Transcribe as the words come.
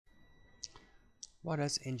What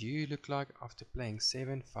does NGU look like after playing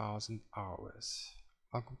 7,000 hours?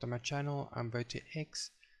 Welcome to my channel, I'm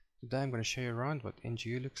VoteX. Today I'm going to show you around what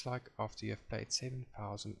NGU looks like after you have played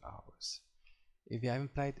 7,000 hours. If you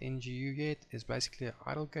haven't played NGU yet, it's basically an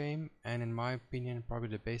idle game, and in my opinion probably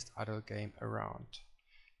the best idle game around.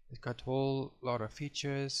 It's got a whole lot of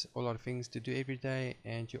features, a lot of things to do every day,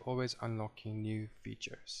 and you're always unlocking new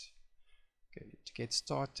features. Okay, to get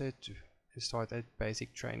started, start at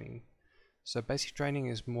basic training. So basic training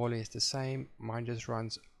is more or less the same. Mine just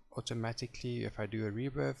runs automatically if I do a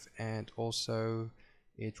rebirth, and also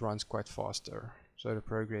it runs quite faster. So the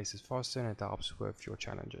progress is faster and it helps with your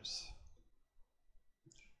challenges.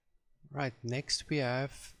 Right, next we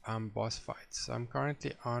have boss fights. I'm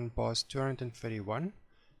currently on boss 231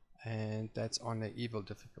 and that's on the evil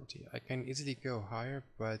difficulty. I can easily go higher,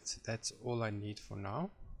 but that's all I need for now.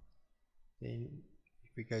 Then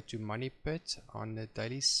we go to money pit on the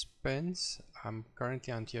daily spins. I'm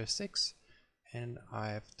currently on tier 6 and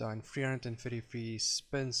I've done 333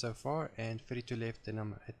 spins so far and 32 left, and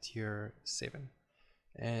I'm at tier 7,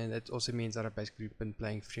 and that also means that I've basically been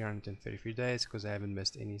playing 333 days because I haven't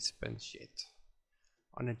missed any spins yet.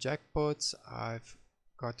 On the jackpots, I've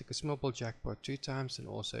got the consumable jackpot 2 times and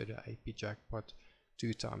also the AP jackpot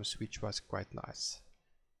 2 times, which was quite nice.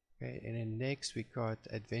 Okay, and then next we got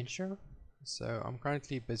adventure. So I'm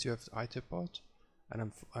currently busy with Itopod and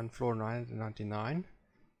I'm on floor 999,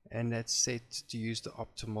 and that's set to use the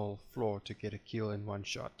optimal floor to get a kill in one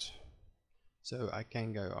shot. So I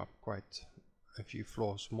can go up quite a few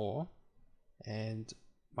floors more, and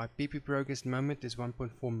my PP progress moment is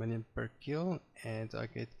 1.4 million per kill, and I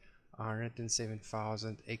get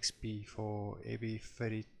 107,000 XP for every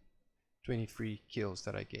 23 kills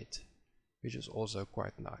that I get, which is also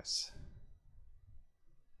quite nice.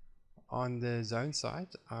 On the zone side,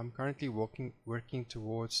 I'm currently working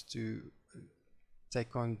towards to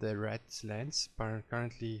take on the rat lands, but I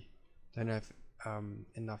currently don't have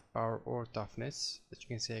enough power or toughness. As you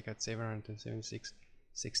can see, I got 776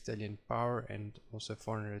 sextillion power and also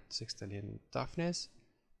 400 sextillion toughness,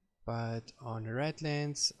 but on the rat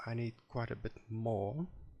lands I need quite a bit more.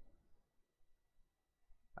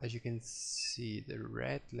 As you can see, the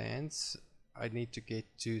rat lands I need to get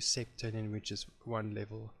to septillion, which is one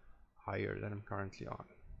level higher than I'm currently on.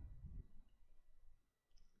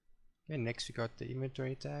 Okay, next we got the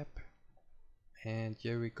inventory tab, and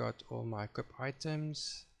here we got all my equip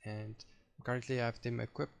items, and currently I have them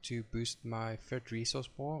equipped to boost my third resource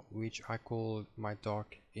bar, which I call my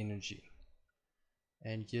dark energy.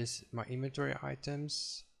 And here's my inventory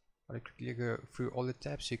items. I'll quickly go through all the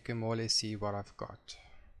tabs so you can more or less see what I've got.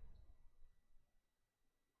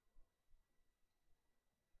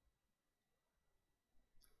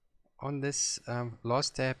 On this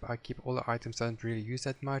last tab, I keep all the items I don't really use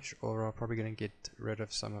that much, or I'm probably going to get rid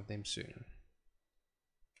of some of them soon.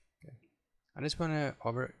 Okay. I just want to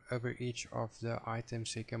hover over each of the items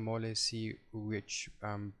so you can more or less see which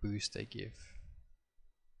boost they give.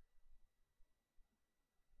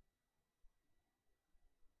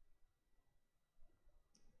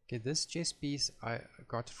 Okay, this chest piece I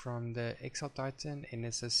got from the Excel Titan, and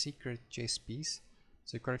it's a secret chest piece.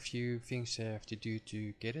 So quite a few things you have to do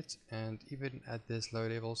to get it, and even at this low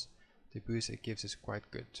levels the boost it gives is quite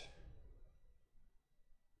good.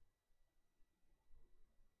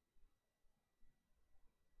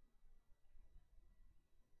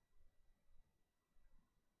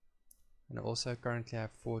 And I also currently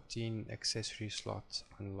have 14 accessory slots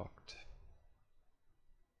unlocked.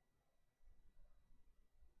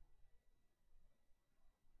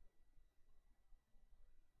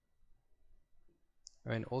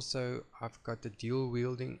 And also I've got the dual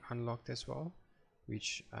wielding unlocked as well,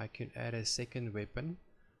 which I can add a second weapon.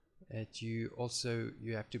 You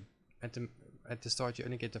have to at the start you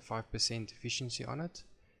only get a 5% efficiency on it,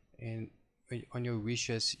 and on your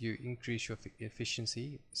wishes you increase your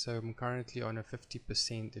efficiency. So I'm currently on a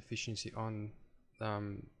 50% efficiency on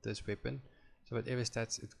this weapon, so whatever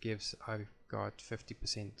stats it gives I've got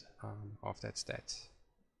 50% of that stat.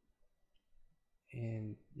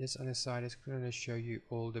 And just on the side, it's going to show you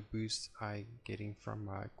all the boosts I'm getting from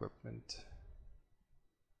my equipment.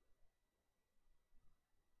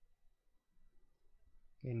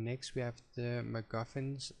 Okay, next we have the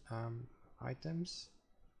MacGuffins items,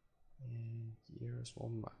 and here's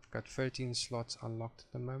all I've got 13 slots unlocked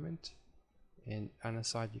at the moment, and on the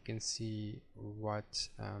side you can see what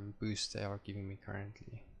boosts they are giving me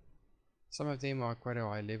currently. Some of them are quite a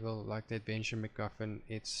high level, like the Adventure MacGuffin,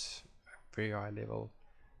 it's very high level.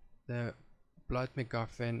 The blood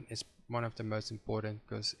MacGuffin is one of the most important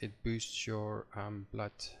because it boosts your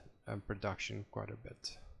blood production quite a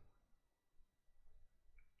bit.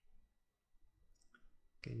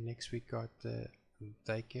 Okay, next we got the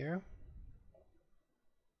daycare.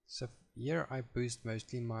 So here I boost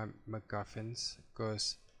mostly my MacGuffins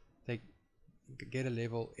because they get a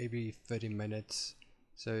level every 30 minutes,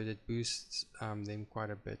 so that boosts them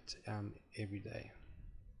quite a bit every day.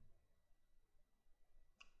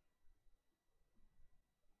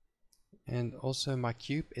 And also my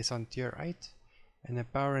cube is on tier 8, and the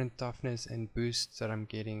power and toughness and boosts that I'm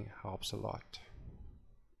getting helps a lot.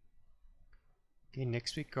 Okay,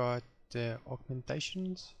 next we got the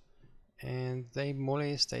augmentations, and they more or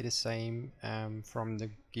less stay the same from the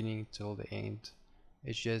beginning till the end.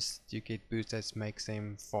 It's just you get boosts that makes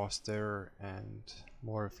them faster and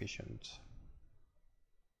more efficient.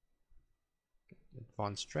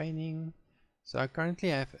 Advanced training. So I currently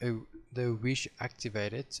have the wish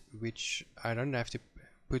activated, which I don't have to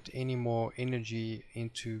put any more energy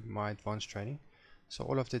into my advanced training. So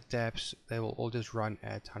all of the tabs, they will all just run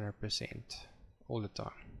at 100% all the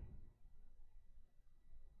time.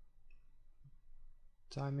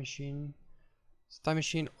 Time machine. Time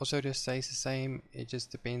machine also just stays the same. It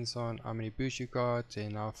just depends on how many boosts you got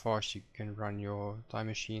and how fast you can run your time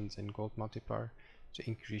machines and gold multiplier to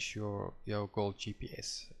increase your gold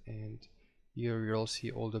GPS. And here you'll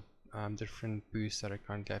see all the different boosts that I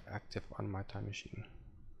currently have active on my time machine.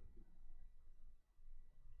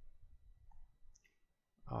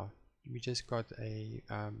 We just got a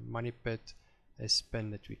money pit, a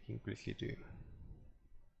spin that we can quickly do.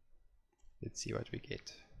 Let's see what we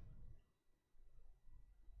get.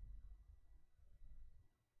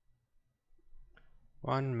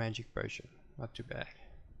 One magic potion, not too bad.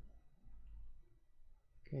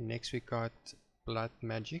 Okay, next we got blood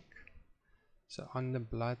magic. So on the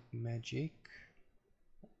blood magic,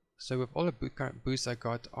 so with all the boosts I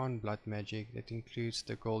got on blood magic, that includes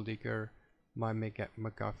the gold digger, my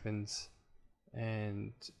MacGuffins,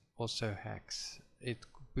 and also hacks. It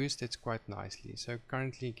boosted quite nicely. So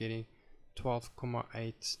currently getting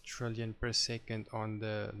 12.8 trillion per second on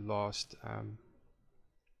the last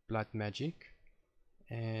blood magic,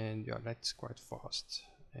 and yeah, that's quite fast.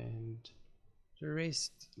 And the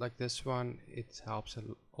rest, like this one, it helps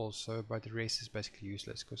also, but the rest is basically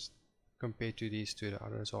useless because compared to these two, the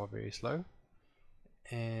others are very slow.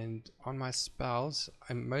 And on my spells,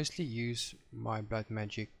 I mostly use my blood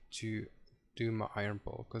magic to do my iron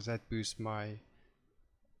pull because that boosts my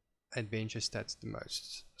adventure stats the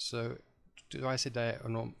most. So twice a day I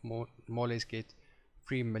more or less get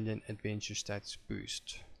 3 million adventure stats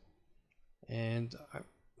boost. And I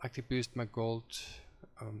like to boost my gold,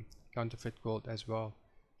 counterfeit gold as well,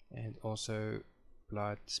 and also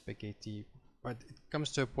blood spaghetti, but it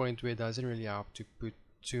comes to a point where it doesn't really help to put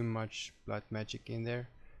too much blood magic in there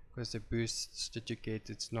because the boosts that you get,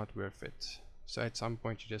 it's not worth it. So at some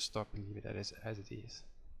point you just stop and leave it as it is.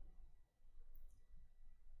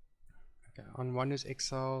 Okay, on Wonders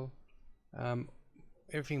Exile,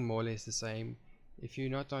 everything more or less the same. If you're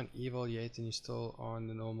not on evil yet and you're still on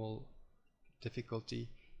the normal difficulty,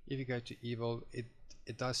 if you go to evil, it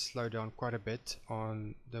does slow down quite a bit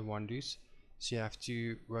on the Wonders, so you have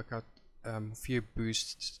to work out a few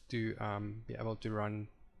boosts to be able to run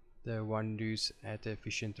the Wonders at an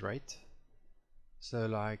efficient rate. So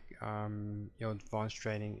like your advanced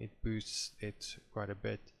training, it boosts it quite a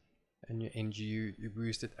bit, and your NGU, you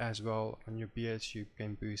boost it as well. On your BS, you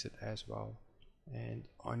can boost it as well, and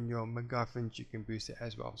on your MacGuffins you can boost it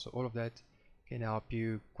as well. So all of that can help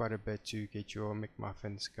you quite a bit to get your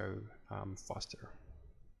McMuffins go faster.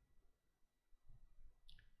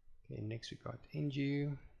 Okay, next we got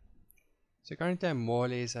NGU. So currently I more or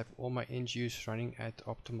less have all my NGUs running at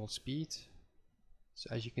optimal speed. So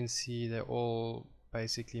as you can see, they're all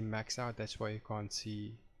basically maxed out. That's why you can't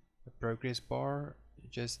see the progress bar.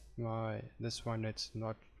 Just this one that's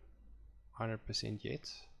not 100% yet.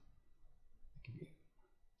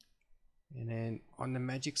 And then on the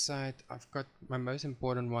magic side, I've got my most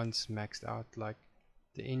important ones maxed out, like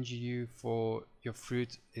the NGU for your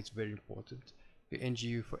fruit, it's very important. The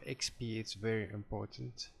NGU for XP, it's very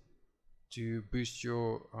important to boost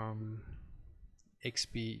your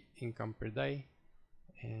XP income per day.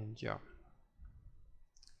 And yeah,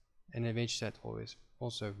 and eventually that always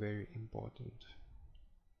also very important.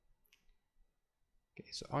 Okay,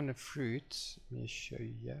 so on the fruits, let me show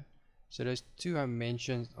you here. So those two I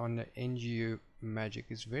mentioned on the NGU magic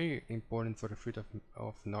is very important for the fruit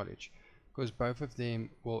of knowledge, because both of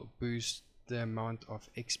them will boost the amount of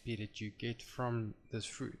XP that you get from this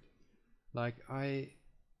fruit. Like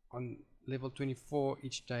on level 24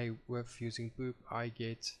 each day with using poop, I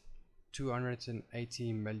get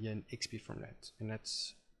 280 million XP from that, and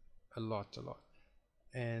that's a lot.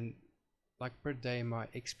 And like per day my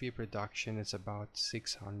XP production is about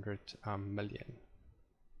 600 million,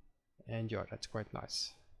 and yeah, that's quite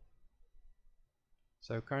nice.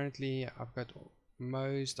 So currently I've got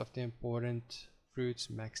most of the important fruits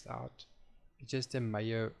maxed out. It's just the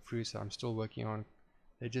mayo fruits I'm still working on.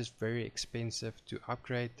 They're just very expensive to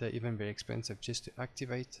upgrade. They're even very expensive just to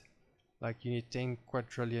activate. Like you need 10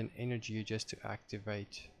 quadrillion energy just to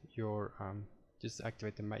activate your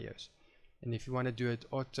the mayos. And if you want to do it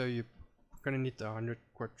auto, you're gonna need 100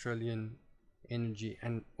 quadrillion energy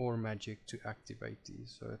and or magic to activate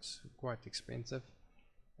these. So it's quite expensive.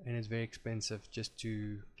 And it's very expensive just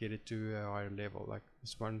to get it to a higher level. Like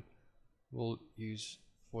this one will use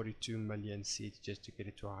 42 million seeds just to get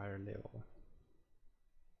it to a higher level.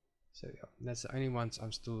 So yeah, that's the only ones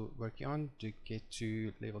I'm still working on to get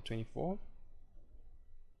to level 24.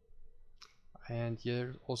 And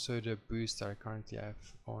here also the boost that I currently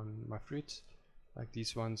have on my fruits. Like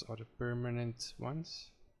these ones are the permanent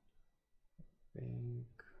ones. I think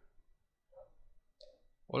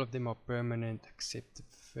all of them are permanent except the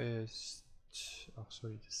first,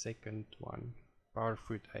 the second one. Power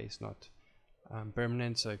fruit A is not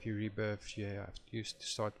permanent, so if you rebirth, you have to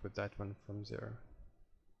start with that one from 0.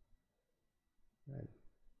 Right.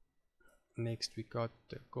 Next we got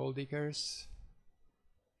the gold diggers,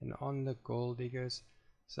 and on the gold diggers,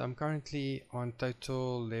 so I'm currently on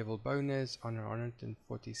total level bonus on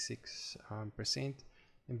 146%,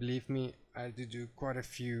 and believe me, I had to do quite a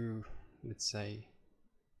few, let's say,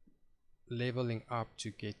 leveling up to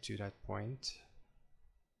get to that point.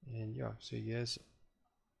 And yeah, so yes,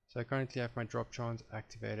 so I currently have my drop chance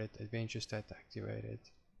activated, adventure stat activated,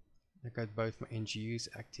 I got both my NGUs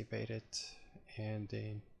activated, and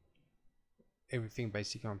then everything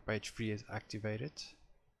basically on page 3 is activated.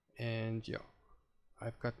 And yeah,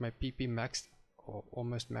 I've got my PP maxed or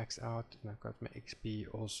almost maxed out, and I've got my XP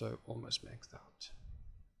also almost maxed out.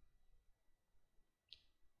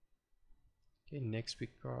 Okay, next we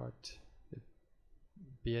got the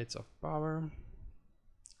beards of power.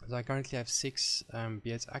 So I currently have 6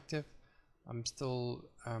 beards active. I'm still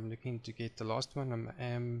looking to get the last one. I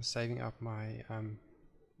am saving up my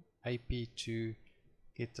AP to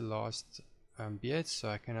get the last beards, so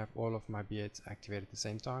I can have all of my beards activated at the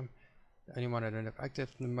same time. The only one I don't have active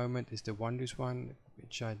at the moment is the Wonders one,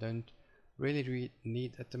 which I don't really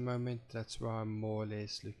need at the moment. That's why I'm more or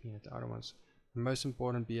less looking at the other ones. The most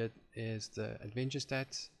important beard is the adventure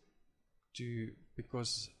stats,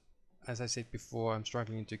 because as I said before, I'm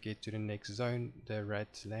struggling to get to the next zone, the red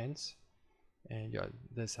lands, and yeah,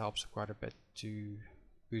 this helps quite a bit to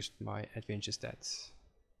boost my adventure stats.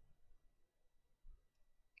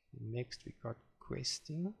 Next we got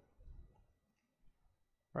questing.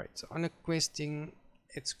 Right, so on a questing,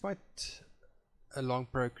 it's quite a long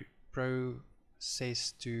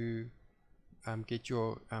process to get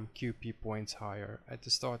your QP points higher. At the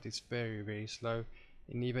start it's very slow,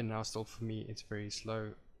 and even now still for me it's very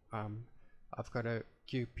slow. I've got a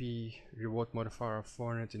QP reward modifier of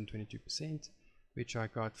 422%, which I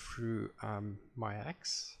got through my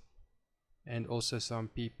hacks, and also some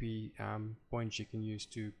PP points you can use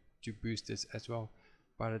to boost this as well,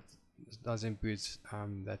 but it doesn't boost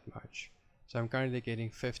that much. So I'm currently getting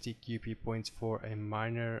 50 QP points for a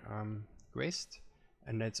minor quest,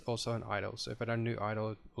 and that's also an idle. So if I don't do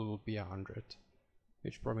idle, it will be 100,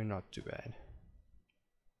 which is probably not too bad.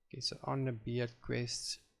 Okay, so on the beard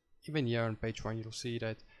quests, even here on page 1 you'll see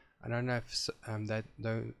that I don't have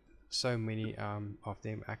so many of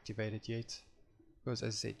them activated yet, because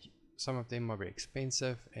as I said, some of them are very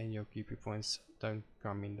expensive and your QP points don't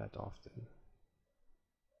come in that often.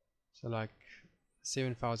 So like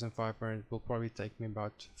 7,500 will probably take me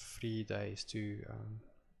about 3 days to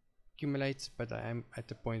accumulate, but I am at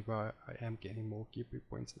the point where I am getting more QP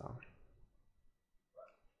points now.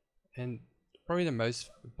 And probably the most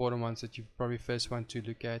important ones that you probably first want to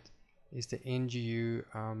look at is the NGU,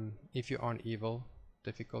 if you're on evil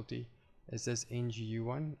difficulty, is this NGU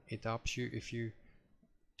one. It helps you if you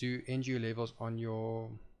do NGU levels on your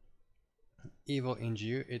evil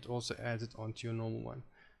NGU, it also adds it onto your normal one,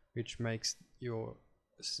 which makes your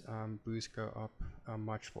boost go up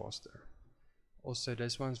much faster. Also,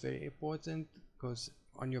 this one's very important because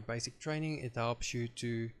on your basic training it helps you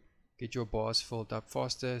to get your bars filled up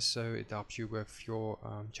faster, so it helps you with your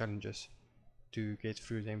challenges to get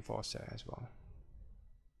through them faster as well.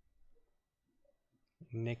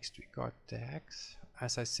 Next we got the hacks.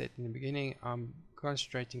 As I said in the beginning, I'm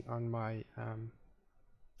concentrating on my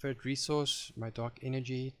third resource, my dark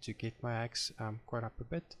energy, to get my hacks quite up a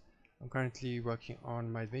bit. I'm currently working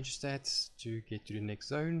on my adventure stats to get to the next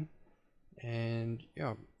zone, and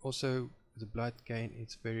yeah, also the blood gain,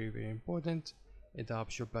 it's very important. It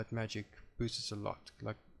helps your blood magic boosts a lot.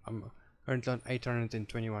 Like I'm currently on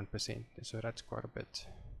 821%, so that's quite a bit.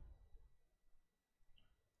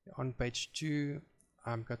 On page 2,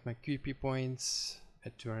 I've got my QP points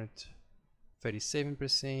at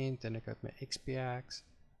 237%, and I got my XPX.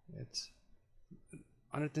 It's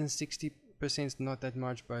 160%, is not that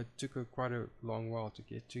much, but it took quite a long while to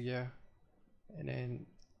get to here. And then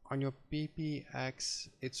on your PPX,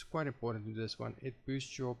 it's quite important to this one. It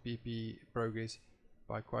boosts your PP progress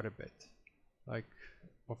by quite a bit. Like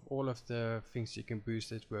of all of the things you can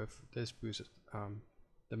boost it with, this boosts it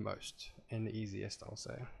the most and the easiest, I'll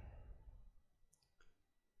say.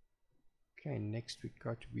 Okay, next we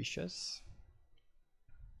got wishes.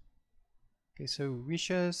 Okay, so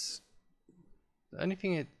wishes, the only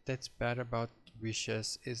thing that's bad about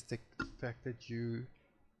wishes is the fact that it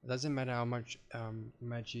doesn't matter how much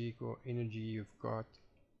magic or energy you've got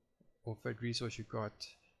or fed resource you got,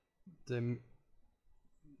 the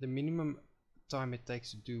minimum time it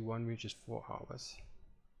takes to do one wish is 4 hours.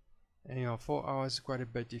 And you know, 4 hours is quite a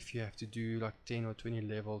bit if you have to do like 10 or 20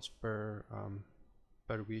 levels per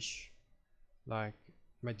wish. Like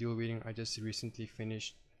my dual wielding, I just recently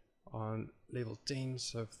finished on level 10,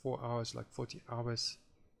 so 4 hours, like 40 hours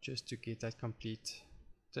just to get that completed.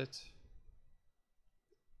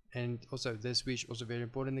 And also this wish also very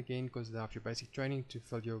important again, because it helps your basic training to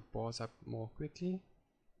fill your bars up more quickly,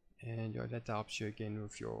 and that helps you again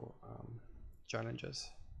with your challenges.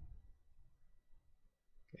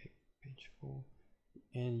 Okay, page 4.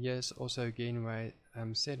 And yes, also again, where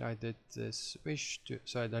I said I did this wish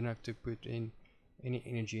so I don't have to put in any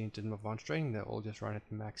energy into the advanced training. They'll all just run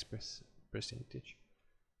at max percentage.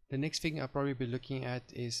 The next thing I'll probably be looking at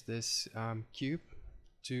is this cube,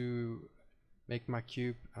 to make my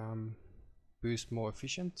cube boost more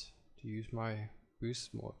efficient, to use my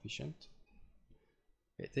boost more efficient.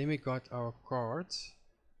 Okay, then we got our cards,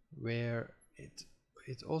 where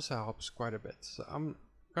it also helps quite a bit. So I'm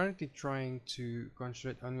currently trying to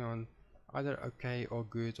concentrate only on either okay or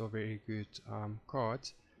good or very good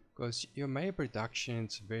cards, because your Maya production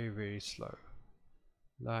is very slow.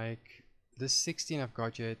 Like this 16 I've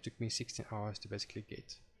got here, it took me 16 hours to basically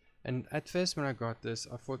get. And at first when I got this,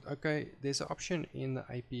 I thought, okay, there's an option in the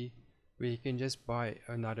AP where you can just buy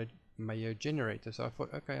another Mayo generator. So I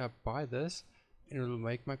thought, okay, I'll buy this and it will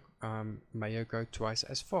make my Mayo go twice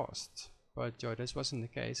as fast. But yeah, this wasn't the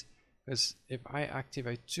case, because if I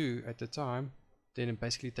activate 2 at the time, then it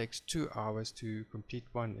basically takes 2 hours to complete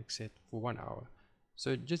one, except for 1 hour.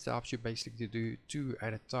 So it just helps you basically to do 2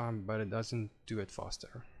 at a time, but it doesn't do it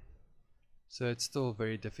faster. So it's still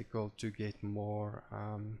very difficult to get more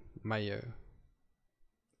Mayo.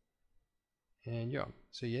 And yeah,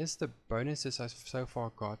 so here's the bonuses I've so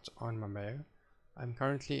far got on my Mayo. I'm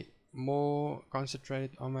currently more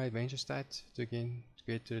concentrated on my adventure stat to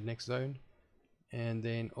get to the next zone. And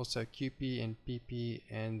then also QP and PP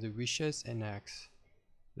and the wishes and hacks.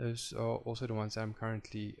 Those are also the ones I'm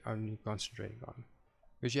currently only concentrating on.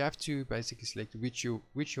 Because you have to basically select which you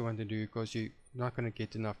want to do, because you're not going to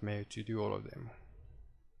get enough Mayo to do all of them.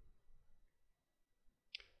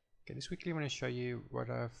 Okay, just quickly want to show you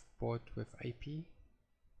what I've bought with AP.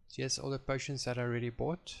 So yes, all the potions that I already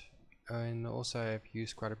bought, and also I've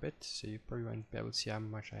used quite a bit, so you probably won't be able to see how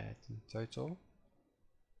much I had in total.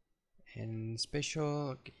 And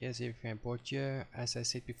special, yes, everything I bought here. As I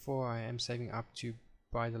said before, I am saving up to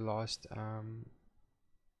buy the last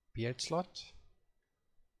beard slot.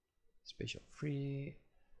 Special free.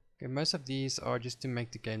 Okay, most of these are just to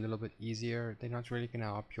make the game a little bit easier. They're not really going to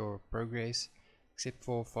help your progress, except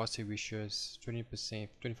for faster wishes. 20%,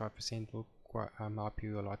 25% will help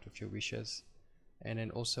you a lot with your wishes. And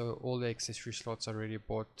then also all the accessory slots are already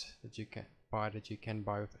bought that you can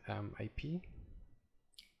buy with AP.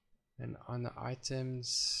 And on the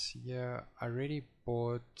items here, I already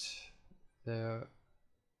bought the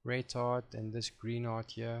red heart and this green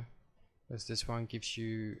heart here, because this one gives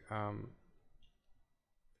you 10%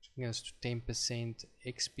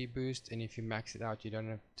 XP boost, and if you max it out you don't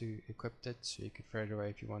have to equip it, so you can throw it away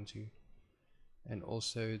if you want to. And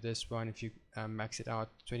also this one, if you max it out,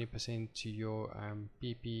 20% to your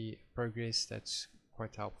PP progress. That's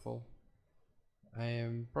quite helpful. I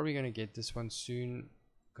am probably going to get this one soon,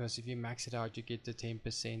 because if you max it out you get the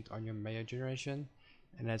 10% on your Mayo generation,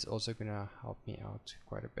 and that's also going to help me out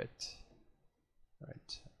quite a bit.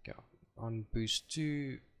 Right, go on boost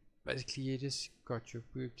 2. Basically you just got your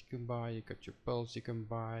food you can buy, you got your pills you can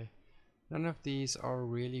buy. None of these are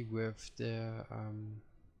really worth the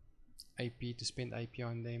AP, to spend AP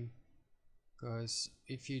on them, because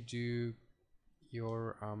if you do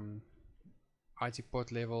your IT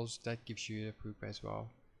port levels, that gives you the poop as well,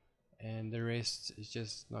 and the rest is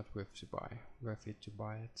just not worth it to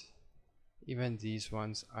buy it. Even these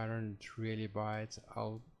ones I don't really buy it.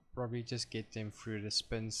 I'll probably just get them through the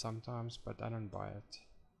spins sometimes, but I don't buy it.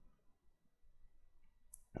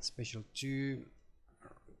 Special 2.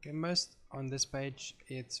 Okay, most on this page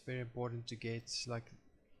it's very important to get like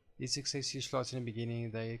these accessory slots in the beginning.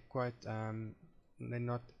 They're quite they're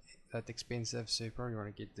not that expensive, so you probably want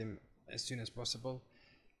to get them as soon as possible.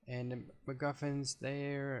 And the MacGuffins,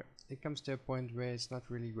 there it comes to a point where it's not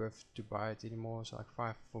really worth to buy it anymore, so like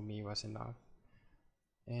 5 for me was enough.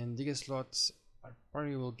 And digger slots I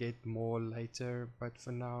probably will get more later, but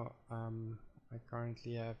for now I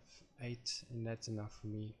currently have 8 and that's enough for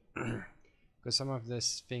me. Because some of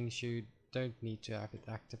these things you don't need to have it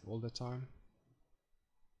active all the time.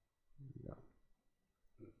 Yeah.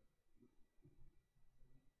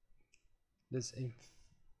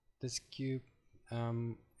 This cube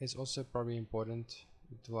is also probably important.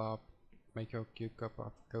 It will help make your cube go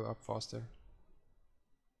up faster.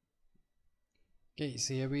 Okay,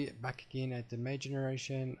 so here we back again at the May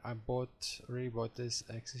generation. I already bought this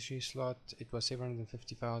accessory slot. It was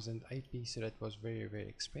 750,000 AP, so that was very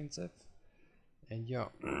expensive. And yeah,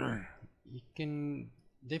 you can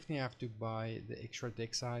definitely have to buy the extra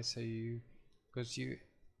deck size, so because you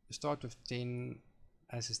start with 10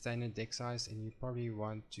 as a standard deck size, and you probably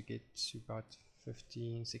want to get to about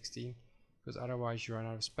 15, 16, because otherwise you run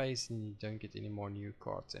out of space and you don't get any more new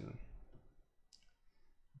cards in.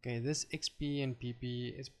 Okay, this XP and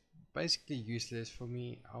PP is basically useless for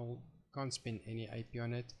me. Can't spend any AP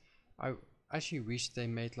on it. I actually wish they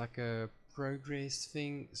made like a progress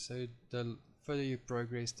thing, so the further you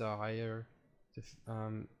progress, the higher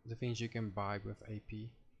the things you can buy with AP.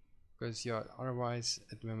 Because yeah, otherwise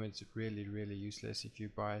at the moment it's really useless if you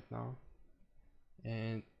buy it now.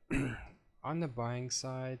 And on the buying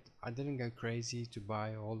side, I didn't go crazy to buy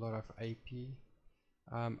a whole lot of AP.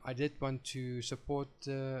 I did want to support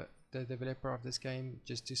the developer of this game,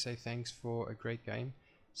 just to say thanks for a great game.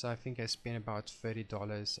 So I think I spent about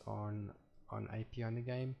 $30 on AP on the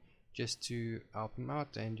game, just to help him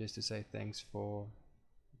out and just to say thanks for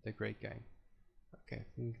the great game. Okay, I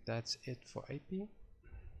think that's it for AP.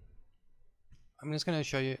 I'm just going to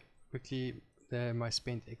show you quickly my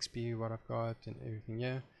spent XP, what I've got and everything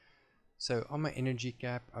here. So on my energy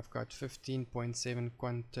cap, I've got 15.7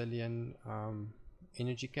 quintillion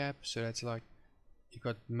energy cap. So that's like you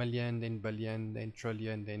got million, then billion, then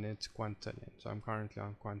trillion, then it's quintillion. So I'm currently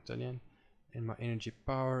on quintillion, and my energy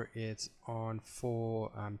power is on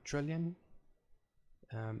 4 trillion.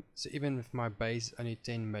 So even with my base only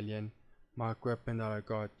 10 million, my equipment that I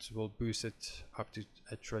got will boost it up to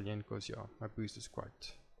a trillion, because yeah, my boost is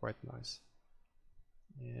quite nice.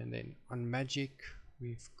 And then on magic,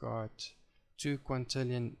 we've got 2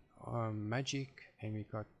 quintillion magic, and we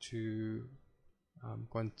got 2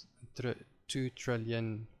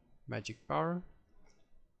 trillion magic power.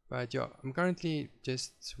 But yeah, I'm currently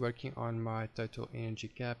just working on my total energy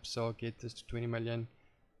cap, so I'll get this to 20 million.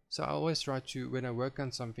 So I always try to, when I work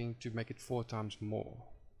on something, to make it 4 times more.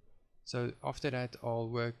 So after that, I'll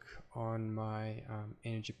work on my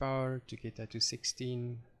energy power to get that to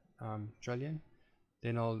 16 trillion.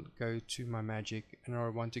 Then I'll go to my magic, and I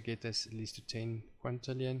want to get this at least to 10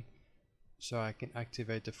 quintillion, so I can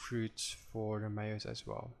activate the fruits for the mayors as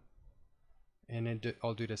well. And then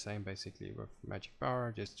I'll do the same basically with magic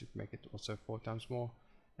power, just to make it also 4 times more,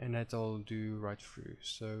 and that I'll do right through.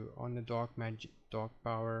 So on the dark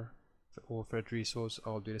power or thread resource,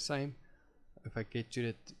 I'll do the same. If I get to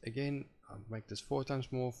it again, I'll make this 4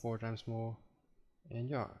 times more, 4 times more, and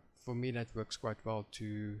yeah, for me that works quite well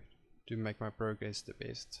to make my progress the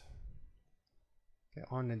best. Okay,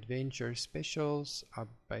 on adventure specials, I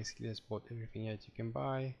basically just bought everything that you can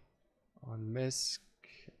buy. On Misk,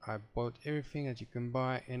 I bought everything that you can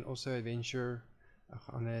buy, and also adventure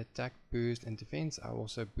on the attack, boost and defense. I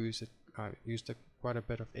also used quite a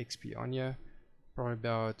bit of XP on here, probably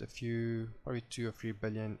about probably 2 or 3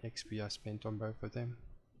 billion XP I spent on both of them.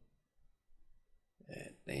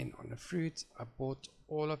 And then on the fruits, I bought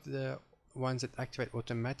all of the ones that activate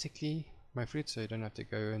automatically my fruits, so you don't have to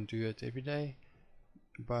go and do it every day.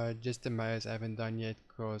 But just the mayors I haven't done yet,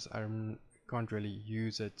 because I can't really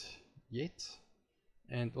use it yet.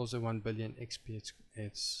 And also 1 billion XP,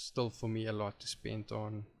 it's still for me a lot to spend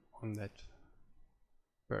on that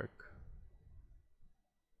perk.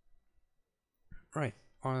 Right,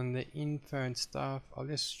 on the info and stuff, I'll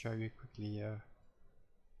just show you quickly here.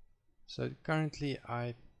 So currently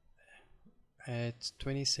I at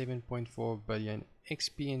 27.4 billion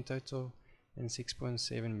XP in total and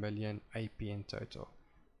 6.7 billion AP in total.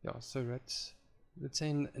 Yeah, so that's let's say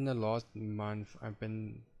in the last month I've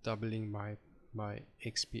been doubling my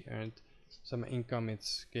XP earned, so my income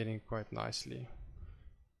is getting quite nicely.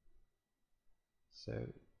 So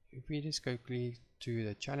if we just go quickly to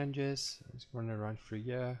the challenges, I'm just going to run through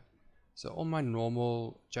here. So all my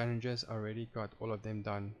normal challenges, I already got all of them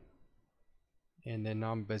done, and then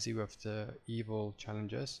now I'm busy with the evil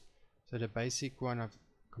challenges. So the basic one I've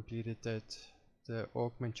completed it, the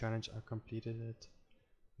augment challenge I completed it,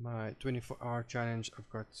 my 24-hour challenge I've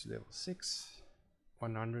got level 6,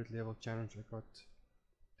 100 level challenge I got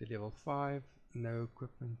the level 5, no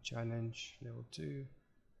equipment challenge level 2,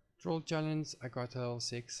 troll challenge I got level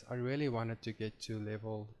 6. I really wanted to get to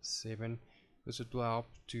level 7 because it will help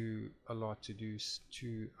a lot to do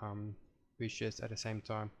 2 wishes at the same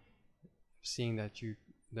time, seeing that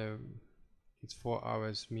it's 4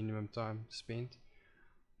 hours minimum time spent.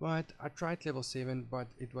 But I tried level 7, but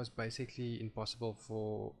it was basically impossible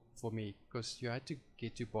for me because you had to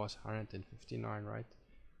get to boss 159, right?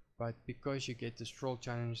 But because you get the stroll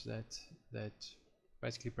challenge that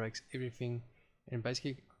basically breaks everything, and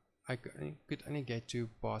basically I could only get to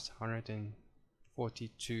boss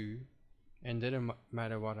 142, and didn't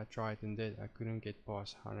matter what I tried and did, I couldn't get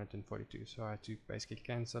past 142, so I had to basically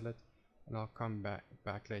cancel it, and I'll come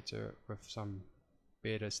back later with some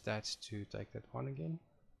better stats to take that on again.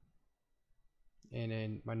 And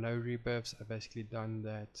then my no rebirths, I've basically done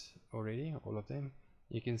that already, all of them.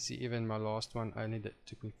 You can see even my last one only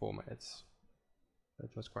took me 4 minutes.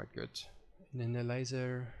 That was quite good. And then the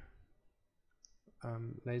laser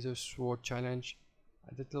sword challenge,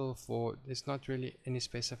 I did level 4. There's not really any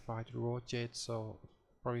specified reward yet, so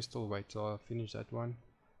probably still wait till I finish that one.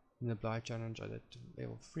 In the blind challenge I did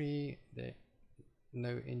level 3. The no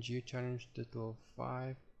NGU challenge did level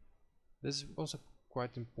 5. This is also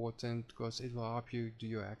quite important because it will help you do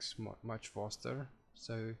your hacks much faster,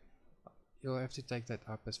 so you'll have to take that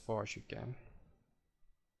up as far as you can.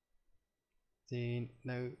 Then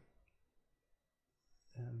no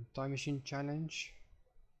time machine challenge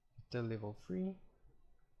till level 3,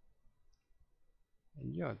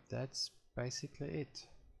 and yeah, that's basically it.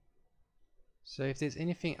 So if there's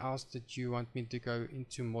anything else that you want me to go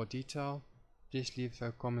into more detail, just leave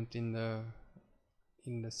a comment in the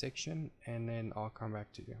section, and then I'll come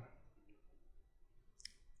back to you.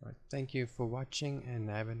 Right, thank you for watching and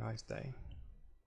have a nice day.